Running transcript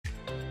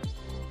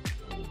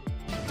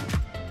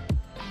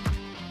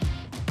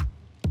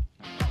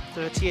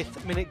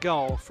30th minute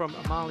goal from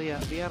Amalia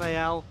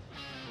Villarreal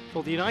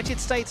for the United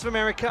States of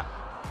America.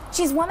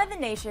 She's one of the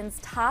nation's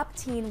top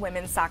teen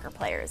women's soccer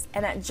players,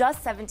 and at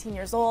just 17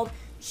 years old,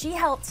 she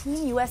helped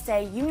Team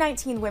USA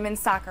U19 women's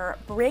soccer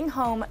bring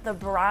home the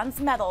bronze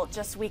medal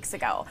just weeks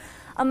ago.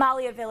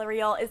 Amalia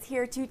Villarreal is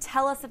here to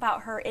tell us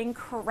about her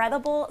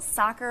incredible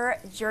soccer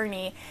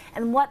journey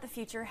and what the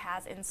future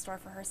has in store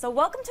for her. So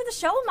welcome to the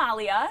show,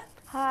 Amalia.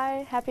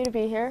 Hi, happy to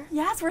be here.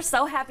 Yes, we're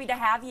so happy to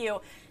have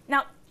you.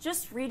 Now,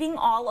 just reading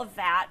all of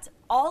that,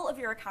 all of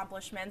your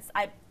accomplishments,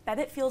 I bet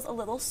it feels a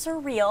little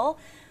surreal.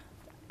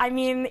 I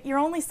mean, you're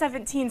only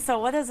 17, so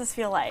what does this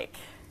feel like?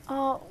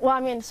 Well, I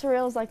mean,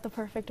 surreal is like the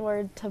perfect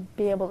word to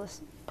be able to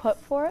put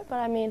for it, but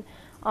I mean,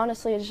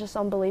 honestly, it's just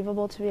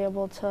unbelievable to be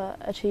able to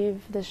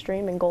achieve this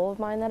dream and goal of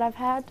mine that I've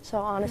had. So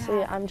honestly,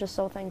 yeah. I'm just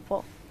so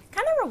thankful.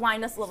 Kind of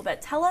rewind us a little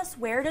bit. Tell us,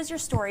 where does your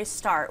story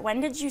start? When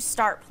did you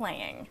start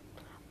playing?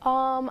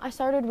 I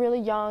started really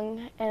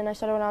young, and I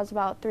started when I was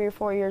about 3 or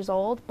 4 years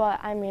old, but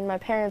I mean, my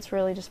parents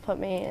really just put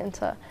me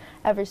into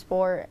every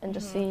sport and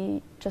just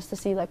to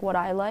see like what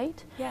I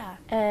liked. Yeah.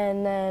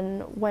 And then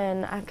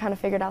when I kind of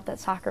figured out that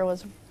soccer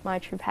was my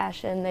true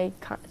passion, they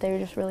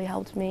just really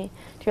helped me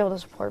to be able to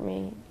support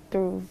me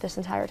through this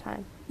entire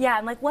time. Yeah,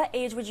 and like what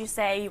age would you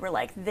say you were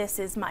like, this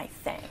is my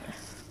thing?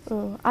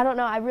 Ooh, I don't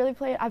know. I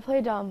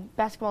played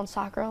basketball and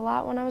soccer a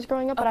lot when I was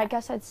growing up, but I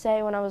guess I'd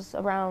say when I was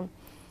around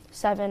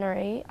 7 or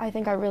 8, I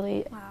think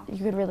you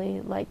could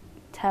really like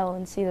tell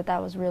and see that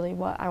that was really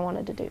what I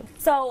wanted to do.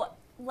 So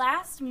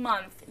last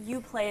month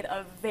you played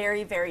a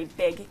very, very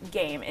big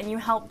game and you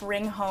helped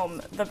bring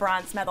home the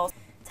bronze medal.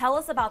 Tell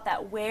us about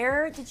that.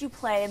 Where did you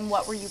play and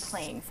what were you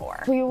playing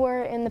for? We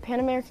were in the Pan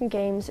American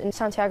Games in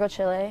Santiago,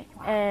 Chile,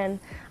 and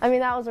I mean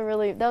that was a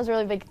really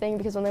big thing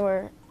because when they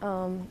were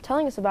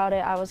telling us about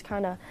it,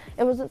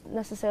 it wasn't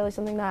necessarily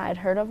something that I'd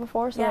heard of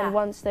before. So then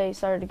once they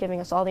started giving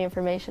us all the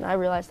information, I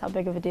realized how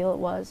big of a deal it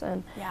was,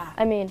 and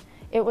I mean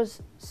it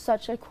was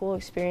such a cool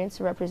experience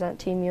to represent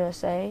Team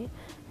USA.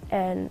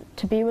 And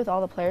to be with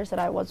all the players that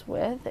I was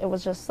with, it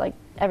was just like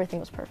everything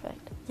was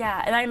perfect.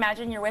 Yeah, and I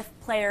imagine you're with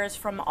players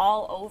from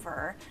all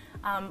over.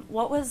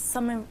 What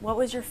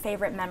was your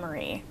favorite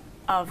memory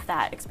of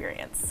that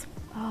experience?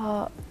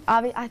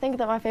 I think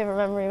that my favorite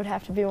memory would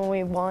have to be when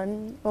we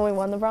won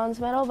the bronze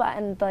medal,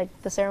 and like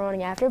the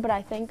ceremony after. But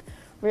I think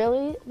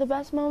really the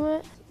best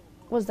moment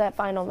was that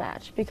final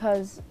match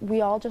because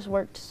we all just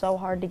worked so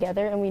hard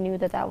together, and we knew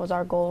that that was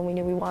our goal, and we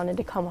knew we wanted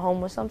to come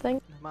home with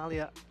something.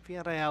 Amalia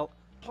Villarreal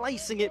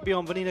placing it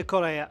beyond Vanina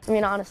Correa. I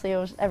mean, honestly,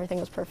 everything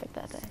was perfect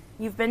that day.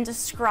 You've been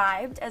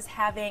described as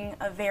having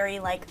a very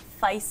like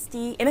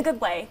feisty, in a good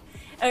way,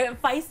 a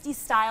feisty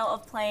style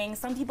of playing.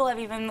 Some people have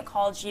even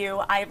called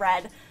you, I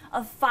read,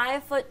 a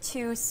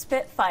 5'2"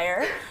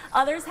 Spitfire.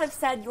 Others have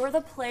said you're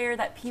the player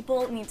that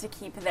people need to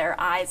keep their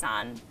eyes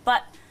on.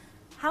 But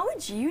how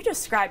would you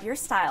describe your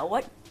style?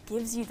 What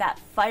gives you that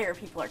fire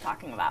people are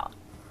talking about?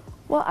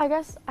 Well,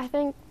 I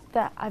think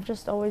that I've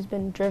just always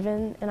been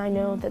driven, and I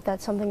know that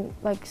that's something,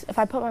 like, if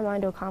I put my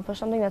mind to accomplish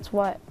something, that's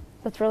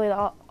really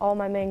all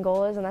my main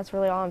goal is, and that's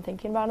really all I'm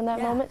thinking about in that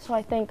moment. So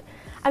I think,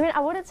 I mean, I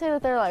wouldn't say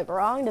that they're like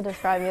wrong to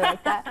describe me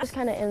like that. Just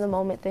kind of in the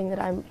moment thing that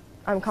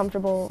I'm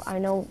comfortable, I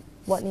know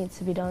what needs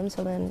to be done,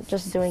 so then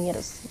just doing it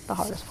is the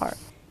hardest part.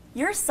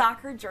 Your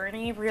soccer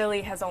journey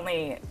really has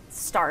only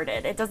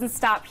started. It doesn't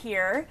stop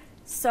here.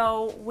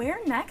 So where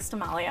next,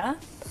 Amalia?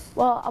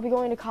 Well, I'll be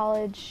going to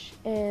college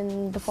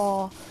in the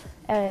fall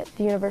at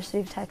the University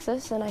of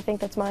Texas, and I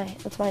think that's my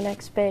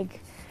next big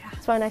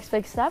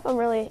step.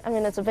 I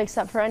mean, it's a big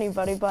step for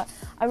anybody, but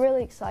I'm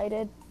really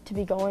excited to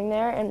be going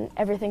there, and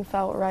everything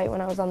felt right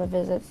when I was on the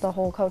visit. The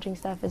whole coaching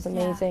staff is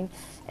amazing,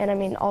 and I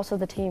mean, also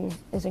the team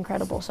is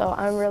incredible. So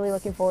I'm really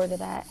looking forward to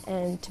that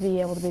and to be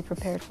able to be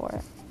prepared for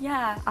it.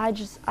 Yeah.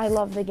 I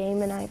love the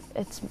game, and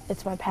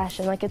it's my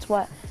passion. Like, it's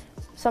what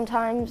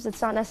sometimes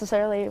it's not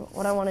necessarily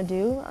what I want to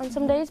do on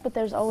some days, but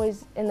there's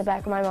always in the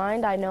back of my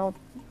mind, I know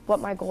what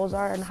my goals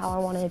are and how I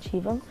want to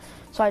achieve them.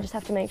 So I just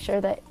have to make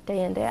sure that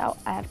day in, day out,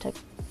 I have to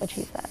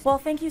achieve that. Well,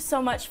 thank you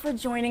so much for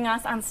joining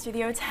us on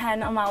Studio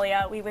 10,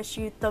 Amalia. We wish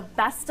you the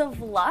best of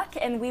luck,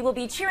 and we will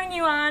be cheering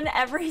you on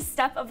every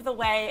step of the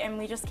way, and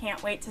we just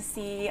can't wait to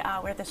see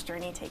where this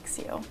journey takes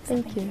you.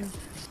 Thank you.